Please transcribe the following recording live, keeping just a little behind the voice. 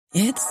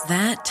It's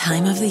that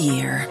time of the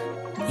year.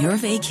 Your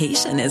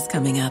vacation is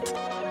coming up.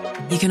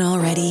 You can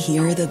already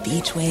hear the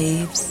beach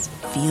waves,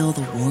 feel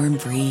the warm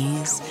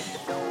breeze,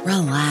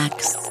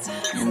 relax,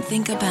 and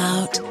think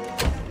about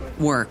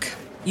work.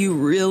 You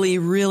really,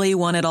 really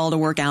want it all to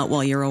work out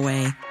while you're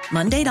away.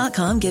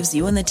 Monday.com gives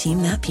you and the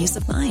team that peace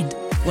of mind.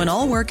 When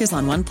all work is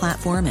on one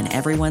platform and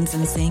everyone's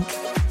in sync,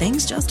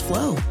 things just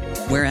flow.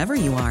 Wherever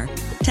you are,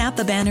 tap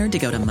the banner to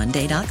go to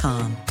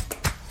Monday.com.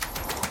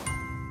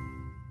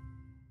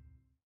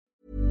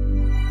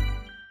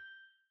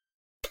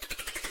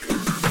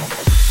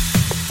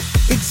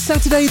 It's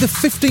Saturday the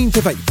 15th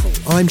of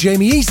April. I'm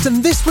Jamie East,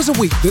 and this was a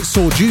week that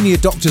saw junior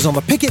doctors on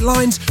the picket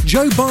lines,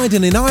 Joe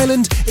Biden in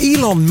Ireland,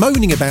 Elon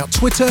moaning about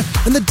Twitter,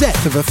 and the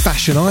death of a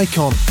fashion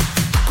icon.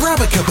 Grab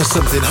a cup of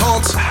something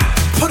hot,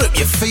 put up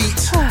your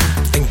feet,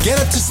 and get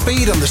up to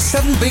speed on the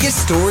 7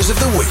 biggest stories of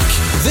the week.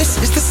 This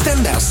is the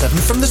Standout 7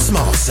 from the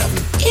Smart 7.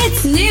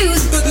 It's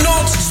news, But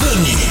not the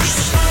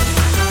news.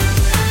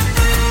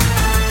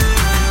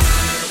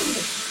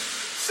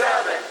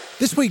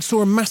 This week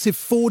saw a massive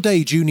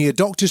 4-day junior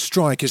doctors'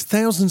 strike as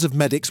thousands of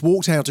medics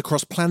walked out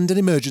across planned and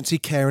emergency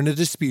care in a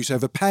dispute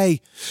over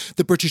pay.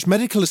 The British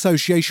Medical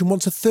Association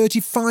wants a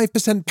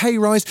 35% pay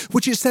rise,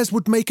 which it says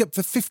would make up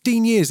for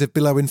 15 years of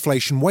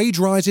below-inflation wage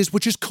rises,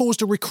 which has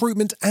caused a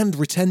recruitment and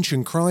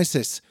retention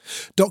crisis.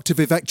 Dr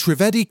Vivek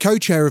Trivedi,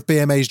 co-chair of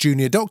BMA's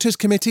Junior Doctors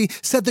Committee,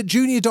 said that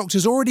junior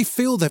doctors already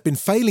feel they've been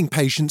failing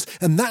patients,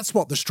 and that's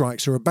what the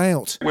strikes are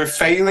about. We're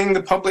failing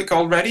the public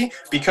already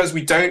because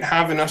we don't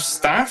have enough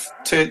staff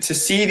to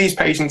see these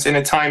patients in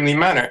a timely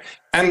manner.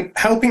 And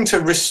helping to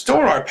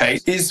restore our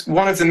pay is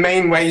one of the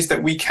main ways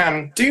that we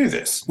can do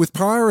this. With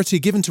priority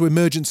given to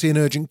emergency and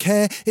urgent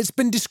care, it's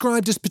been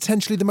described as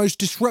potentially the most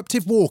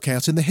disruptive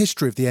walkout in the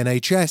history of the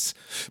NHS.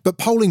 But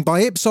polling by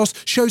Ipsos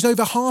shows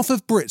over half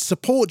of Brits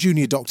support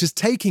junior doctors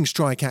taking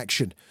strike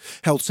action.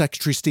 Health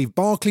Secretary Steve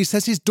Barclay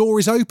says his door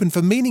is open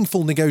for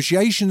meaningful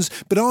negotiations,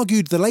 but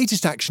argued the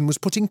latest action was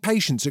putting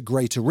patients at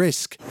greater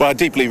risk. Well, I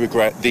deeply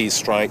regret these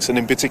strikes, and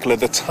in particular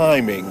the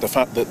timing, the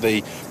fact that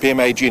the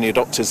BMA junior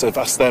doctors have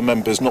asked their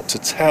members not to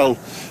tell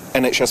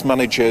NHS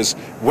managers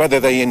whether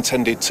they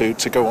intended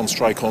to go on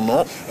strike or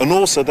not, and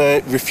also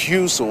their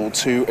refusal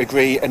to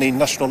agree any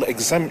national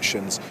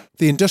exemptions.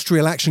 The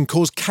industrial action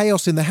caused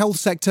chaos in the health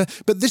sector,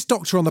 but this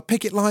doctor on the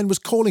picket line was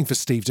calling for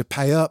Steve to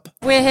pay up.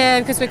 We're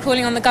here because we're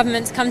calling on the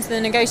government to come to the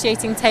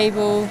negotiating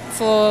table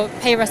for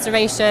pay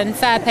restoration,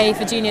 fair pay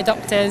for junior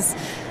doctors.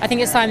 I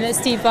think it's time that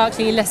Steve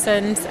Barclay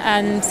listened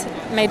and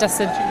made us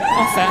an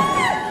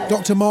offer.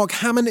 Dr Mark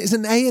Hammond is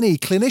an A&E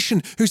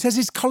clinician who says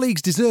his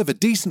colleagues deserve a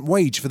decent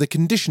wage for the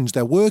conditions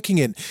they're working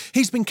in.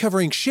 He's been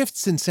covering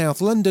shifts in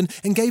South London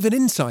and gave an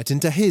insight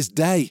into his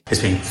day.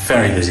 It's been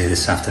very busy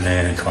this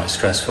afternoon and quite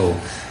stressful.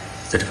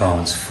 The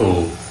department's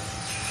full,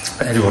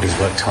 but everybody's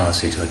worked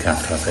tirelessly to look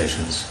after our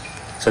patients.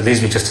 So it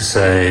leaves me just to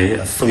say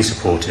I'm fully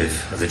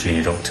supportive of the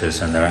junior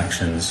doctors and their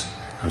actions.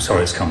 I'm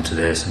sorry it's come to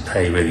this, and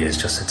pay really is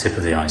just the tip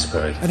of the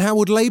iceberg. And how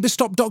would Labour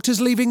stop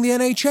doctors leaving the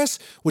NHS?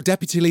 Well,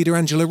 Deputy Leader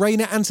Angela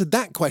Rayner answered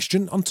that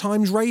question on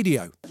Times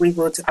Radio. We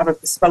would have a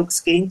bespoke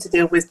scheme to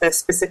deal with the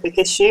specific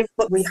issue,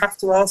 but we have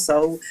to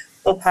also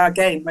up our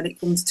game when it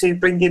comes to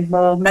bringing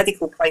more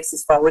medical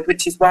places forward,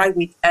 which is why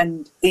we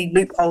end the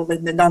loophole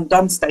in the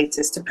non-dom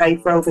status to pay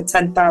for over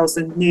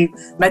 10,000 new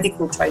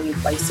medical training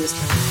places.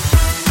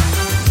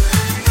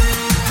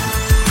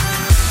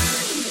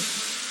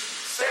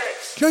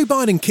 Joe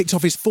Biden kicked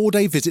off his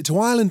 4-day visit to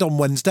Ireland on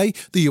Wednesday.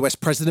 The US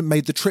president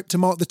made the trip to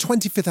mark the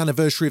 25th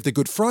anniversary of the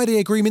Good Friday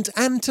Agreement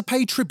and to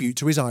pay tribute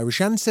to his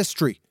Irish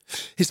ancestry.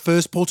 His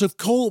first port of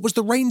call was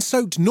the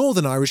rain-soaked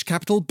Northern Irish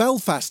capital,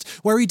 Belfast,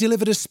 where he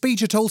delivered a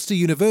speech at Ulster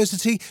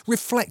University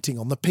reflecting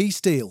on the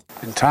peace deal.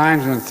 In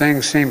times when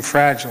things seem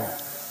fragile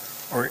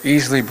or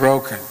easily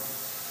broken,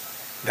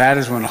 that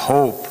is when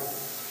hope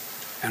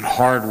and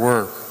hard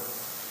work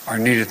are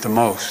needed the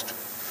most.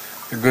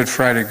 The Good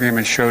Friday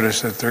Agreement showed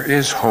us that there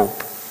is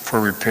hope for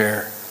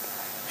repair,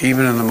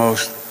 even in the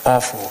most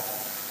awful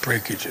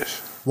breakages.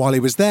 While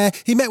he was there,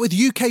 he met with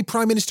UK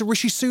Prime Minister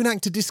Rishi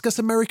Sunak to discuss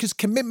America's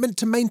commitment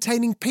to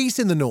maintaining peace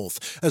in the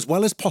north, as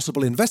well as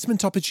possible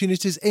investment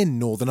opportunities in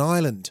Northern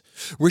Ireland.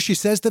 Rishi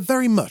says they're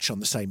very much on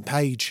the same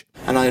page.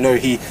 And I know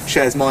he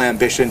shares my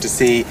ambition to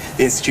see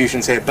the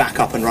institutions here back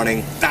up and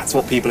running. That's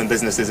what people and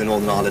businesses in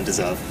Northern Ireland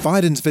deserve.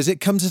 Biden's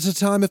visit comes at a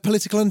time of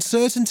political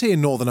uncertainty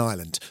in Northern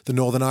Ireland. The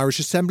Northern Irish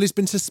Assembly has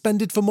been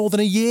suspended for more than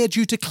a year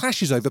due to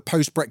clashes over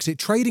post-Brexit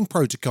trading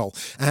protocol,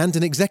 and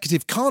an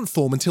executive can't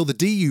form until the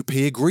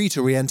DUP agree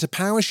to re-enter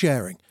power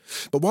sharing.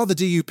 But while the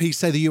DUP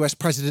say the US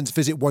president's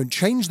visit won't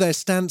change their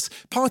stance,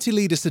 party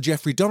leader Sir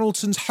Geoffrey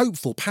Donaldson's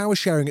hopeful power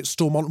sharing at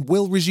Stormont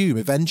will resume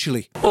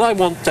eventually. Well, I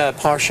want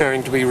power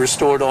sharing to be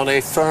restored on a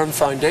firm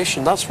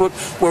foundation. That's what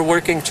we're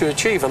working to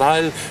achieve, and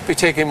I'll be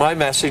taking my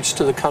message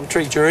to the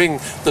country during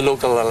the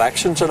local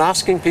elections and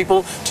asking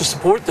people to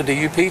support the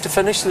DUP to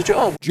finish the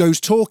job. Joe's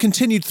tour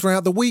continued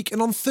throughout the week,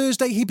 and on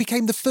Thursday he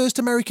became the first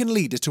American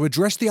leader to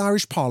address the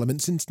Irish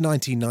Parliament since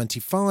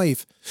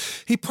 1995.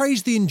 He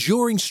praised the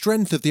enduring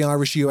strength of the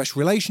Irish-US Russia-US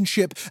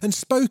relationship and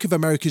spoke of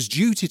America's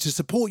duty to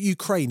support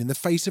Ukraine in the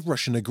face of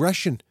Russian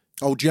aggression.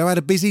 Old Joe had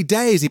a busy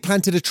day as he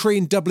planted a tree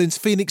in Dublin's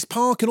Phoenix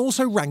Park and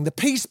also rang the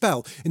peace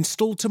bell,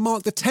 installed to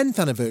mark the 10th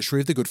anniversary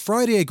of the Good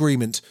Friday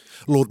Agreement.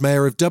 Lord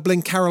Mayor of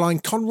Dublin, Caroline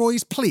Conroy,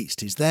 is pleased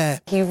he's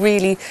there. He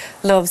really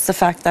loves the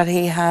fact that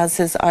he has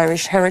his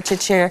Irish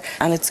heritage here,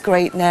 and it's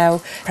great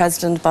now.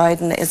 President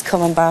Biden is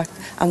coming back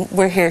and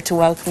we're here to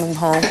welcome him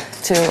home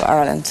to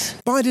Ireland.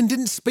 Biden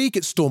didn't speak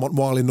at Stormont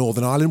Weil in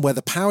Northern Ireland, where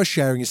the power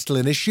sharing is still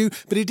an issue,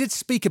 but he did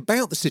speak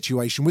about the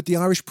situation with the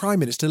Irish Prime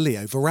Minister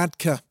Leo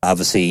Varadkar.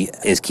 Obviously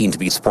is keen to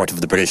be supportive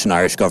of the British and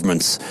Irish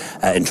governments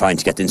in trying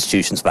to get the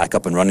institutions back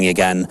up and running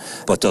again,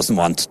 but doesn't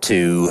want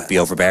to be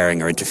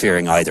overbearing or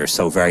interfering either,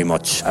 so very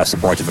much a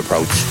supportive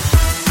approach.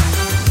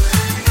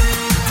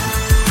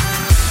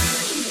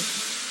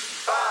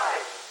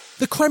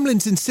 The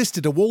Kremlin's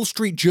insisted a Wall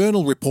Street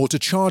Journal reporter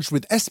charged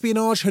with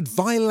espionage had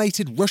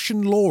violated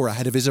Russian law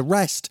ahead of his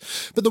arrest.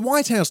 But the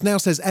White House now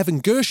says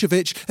Evan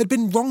Gershkovich had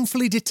been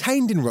wrongfully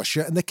detained in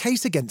Russia and the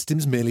case against him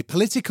is merely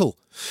political.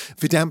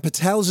 Vedant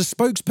Patel is a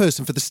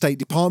spokesperson for the State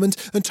Department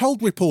and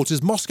told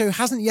reporters Moscow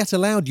hasn't yet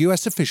allowed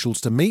US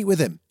officials to meet with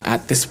him.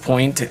 At this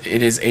point,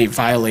 it is a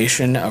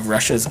violation of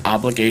Russia's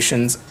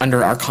obligations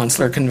under our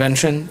consular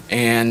convention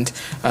and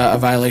a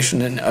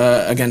violation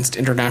against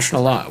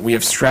international law. We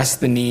have stressed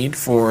the need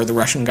for the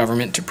Russian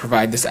government to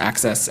provide this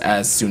access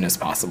as soon as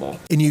possible.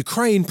 In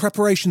Ukraine,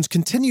 preparations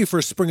continue for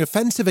a spring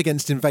offensive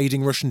against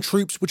invading Russian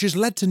troops, which has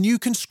led to new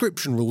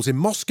conscription rules in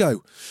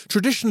Moscow.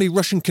 Traditionally,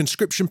 Russian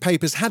conscription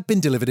papers had been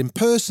delivered in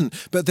person,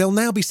 but they'll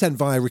now be sent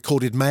via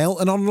recorded mail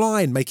and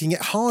online, making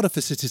it harder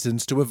for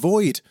citizens to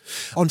avoid.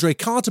 Andrei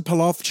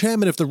Kartopolov,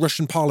 chairman of the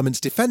Russian Parliament's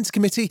Defence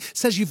Committee,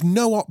 says you've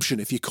no option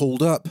if you're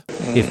called up.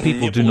 If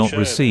people do not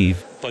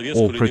receive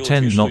or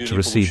pretend not to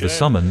receive the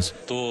summons,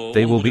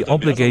 they will be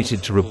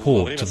obligated to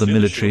report to the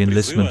military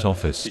enlistment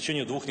office.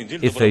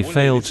 If they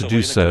fail to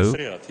do so,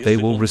 they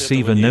will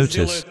receive a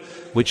notice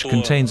which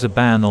contains a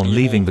ban on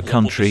leaving the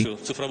country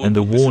and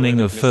a warning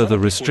of further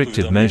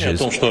restrictive measures.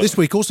 This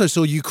week also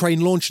saw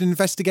Ukraine launch an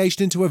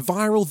investigation into a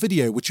viral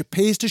video which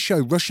appears to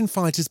show Russian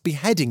fighters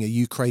beheading a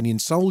Ukrainian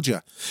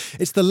soldier.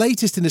 It's the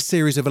latest in a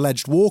series of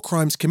alleged war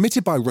crimes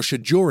committed by Russia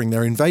during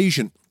their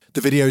invasion. The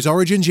video's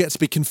origins yet to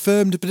be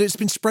confirmed, but it's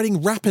been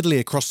spreading rapidly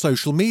across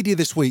social media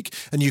this week,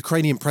 and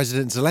Ukrainian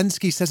President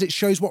Zelensky says it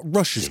shows what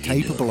Russia's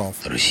capable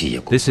of.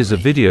 This is a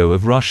video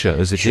of Russia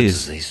as it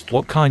is,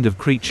 what kind of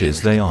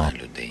creatures they are.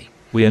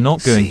 We are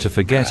not going to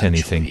forget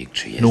anything,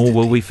 nor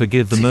will we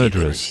forgive the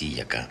murderers.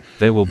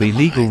 There will be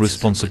legal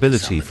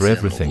responsibility for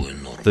everything.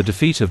 The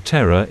defeat of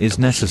terror is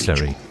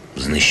necessary.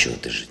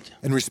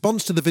 In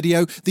response to the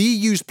video, the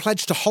EU's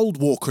pledged to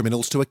hold war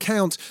criminals to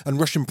account, and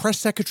Russian Press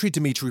Secretary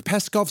Dmitry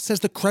Peskov says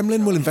the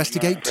Kremlin will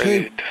investigate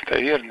too.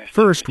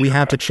 First, we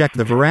have to check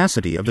the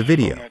veracity of the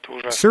video.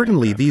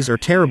 Certainly, these are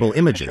terrible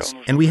images,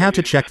 and we have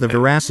to check the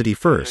veracity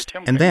first,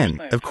 and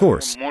then, of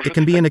course, it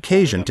can be an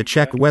occasion to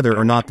check whether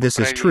or not this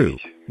is true,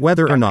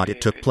 whether or not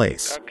it took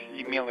place.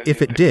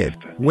 If it did,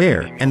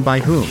 where and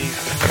by whom.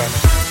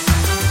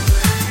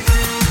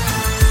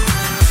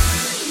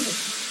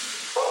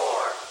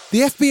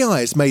 The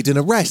FBI has made an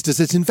arrest as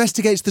it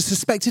investigates the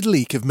suspected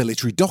leak of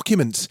military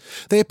documents.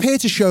 They appear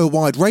to show a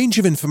wide range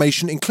of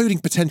information, including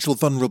potential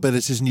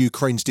vulnerabilities in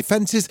Ukraine's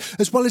defences,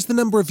 as well as the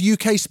number of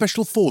UK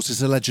special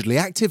forces allegedly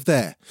active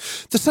there.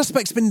 The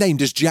suspect's been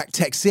named as Jack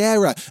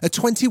Teixeira, a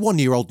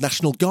 21-year-old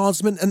National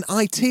Guardsman and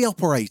IT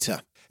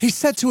operator. He's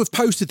said to have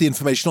posted the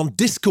information on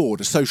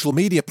Discord, a social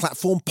media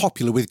platform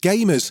popular with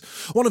gamers.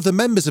 One of the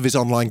members of his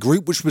online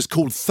group, which was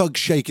called Thug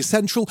Shaker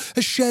Central,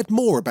 has shared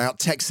more about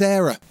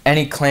Teixeira.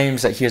 Any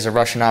claims that he is a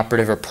Russian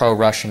operative or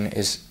pro-Russian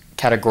is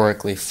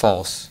categorically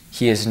false.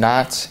 He is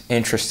not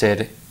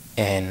interested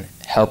in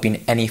helping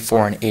any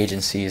foreign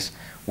agencies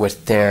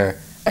with their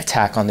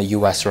attack on the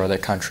US or other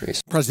countries.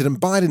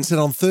 President Biden said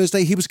on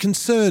Thursday he was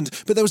concerned,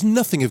 but there was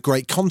nothing of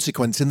great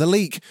consequence in the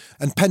leak.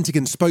 And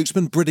Pentagon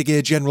spokesman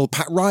Brigadier General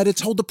Pat Ryder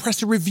told the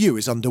press a review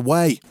is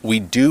underway. We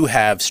do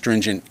have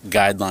stringent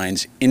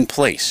guidelines in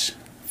place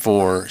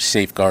for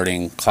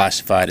safeguarding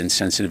classified and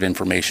sensitive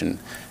information.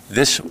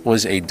 This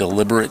was a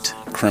deliberate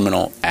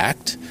criminal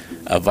act,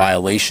 a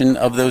violation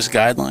of those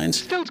guidelines.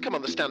 Still to come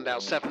on the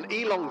Standout 7,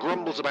 Elon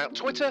grumbles about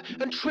Twitter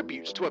and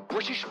tributes to a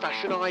British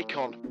fashion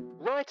icon.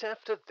 Right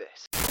after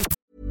this.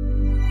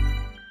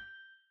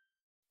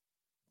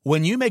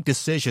 When you make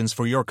decisions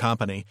for your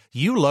company,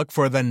 you look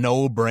for the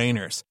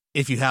no-brainers.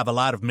 If you have a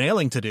lot of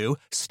mailing to do,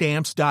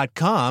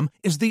 Stamps.com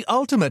is the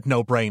ultimate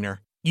no-brainer.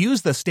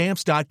 Use the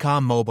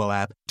Stamps.com mobile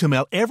app to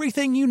mail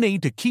everything you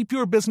need to keep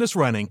your business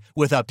running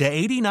with up to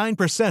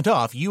 89%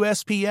 off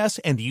USPS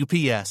and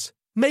UPS.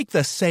 Make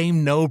the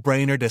same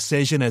no-brainer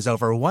decision as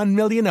over 1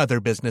 million other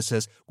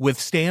businesses with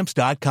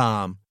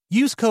Stamps.com.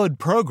 Use code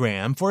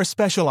PROGRAM for a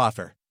special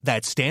offer.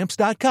 That's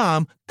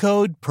Stamps.com,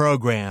 code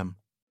PROGRAM.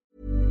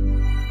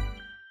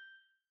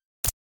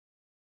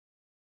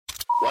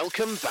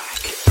 Welcome back.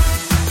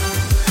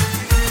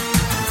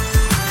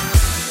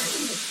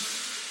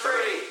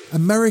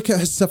 America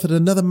has suffered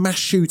another mass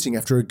shooting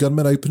after a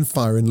gunman opened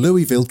fire in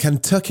Louisville,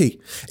 Kentucky.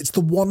 It's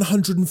the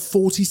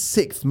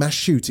 146th mass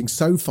shooting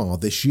so far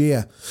this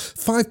year.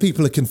 5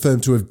 people are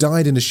confirmed to have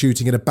died in a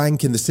shooting at a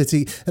bank in the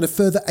city, and a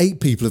further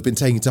 8 people have been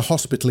taken to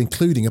hospital,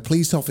 including a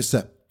police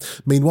officer.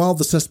 Meanwhile,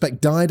 the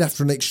suspect died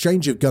after an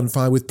exchange of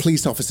gunfire with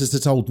police officers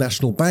at Old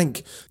National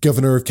Bank.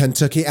 Governor of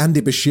Kentucky, Andy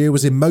Beshear,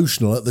 was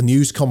emotional at the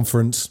news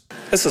conference.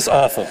 This is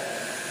awful.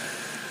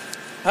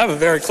 I have a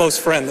very close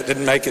friend that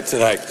didn't make it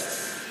today.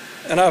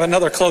 And I have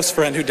another close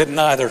friend who didn't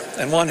either,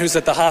 and one who's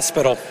at the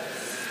hospital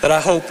that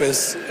I hope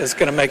is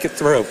going to make it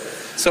through.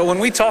 So when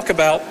we talk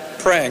about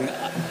praying,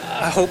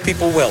 I hope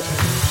people will.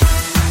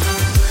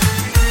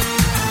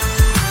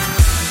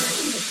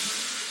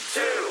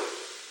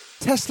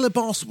 Tesla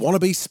boss,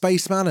 wannabe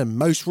spaceman, and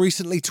most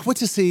recently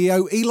Twitter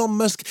CEO Elon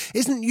Musk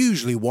isn't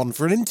usually one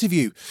for an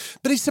interview,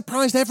 but he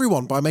surprised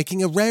everyone by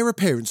making a rare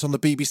appearance on the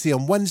BBC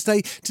on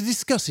Wednesday to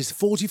discuss his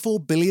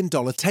 $44 billion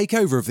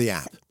takeover of the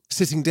app.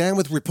 Sitting down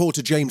with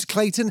reporter James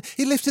Clayton,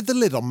 he lifted the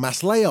lid on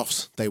mass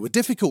layoffs. They were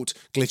difficult,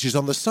 glitches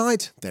on the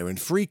site, they're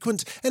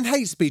infrequent, and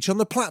hate speech on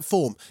the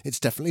platform. It's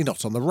definitely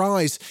not on the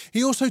rise.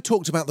 He also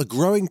talked about the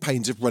growing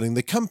pains of running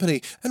the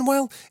company, and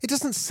well, it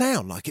doesn't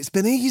sound like it's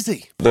been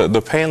easy.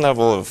 The pain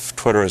level of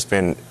Twitter has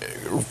been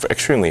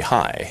extremely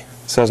high.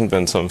 This hasn't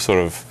been some sort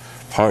of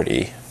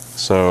party,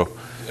 so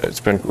it's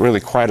been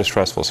really quite a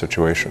stressful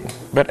situation.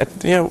 But,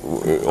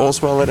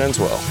 all's well that ends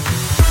well.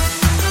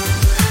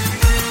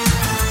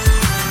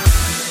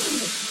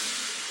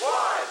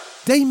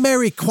 Dame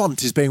Mary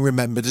Quant is being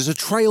remembered as a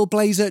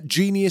trailblazer,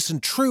 genius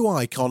and true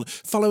icon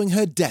following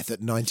her death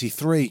at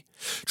 93.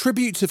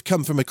 Tributes have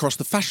come from across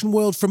the fashion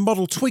world from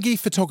model Twiggy,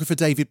 photographer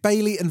David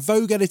Bailey and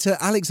Vogue editor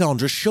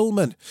Alexandra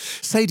Shulman.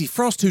 Sadie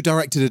Frost, who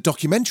directed a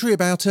documentary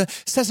about her,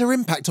 says her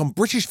impact on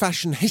British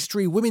fashion,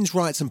 history, women's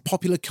rights and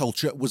popular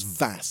culture was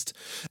vast.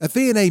 A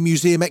V&A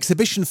Museum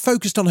exhibition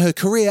focused on her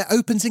career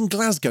opens in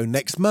Glasgow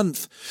next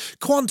month.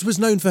 Quant was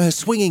known for her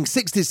swinging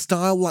 60s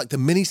style like the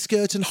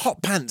miniskirt and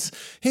hot pants.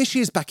 Here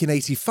she is back in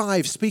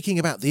 85 speaking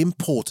about the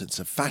importance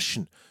of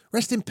fashion.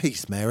 Rest in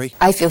peace, Mary.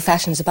 I feel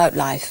fashion's about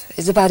life.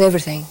 It's about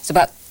everything. It's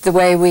about the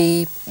way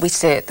we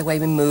sit, the way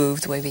we move,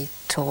 the way we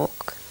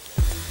talk,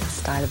 the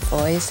style of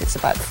voice. It's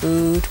about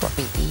food, what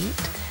we eat.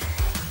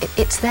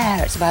 It's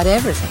there. It's about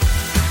everything.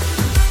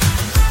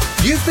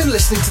 You've been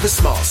listening to The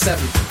Smart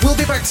 7. We'll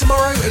be back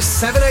tomorrow at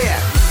 7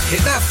 a.m.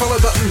 Hit that follow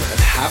button and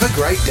have a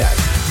great day.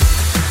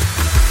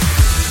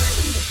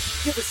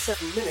 Give us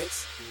 7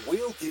 minutes and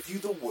we'll give you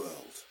the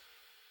world.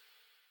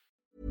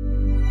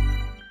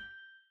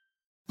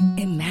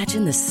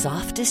 Imagine the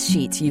softest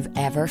sheets you've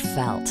ever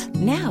felt.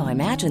 Now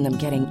imagine them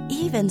getting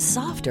even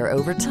softer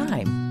over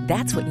time.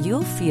 That's what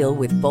you'll feel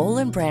with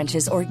Boll &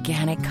 Branch's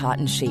organic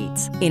cotton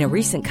sheets. In a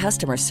recent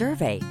customer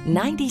survey,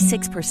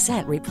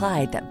 96%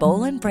 replied that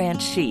Boll &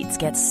 Branch sheets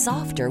get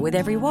softer with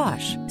every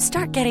wash.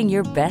 Start getting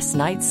your best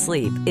night's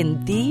sleep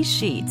in these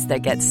sheets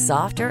that get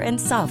softer and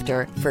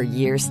softer for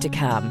years to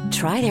come.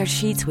 Try their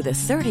sheets with a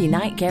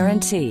 30-night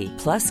guarantee.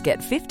 Plus, get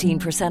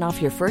 15%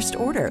 off your first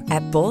order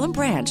at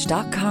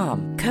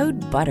bollandbranch.com. Code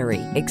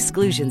BUTTERY.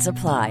 Exclusions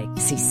apply.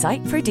 See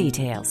site for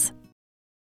details.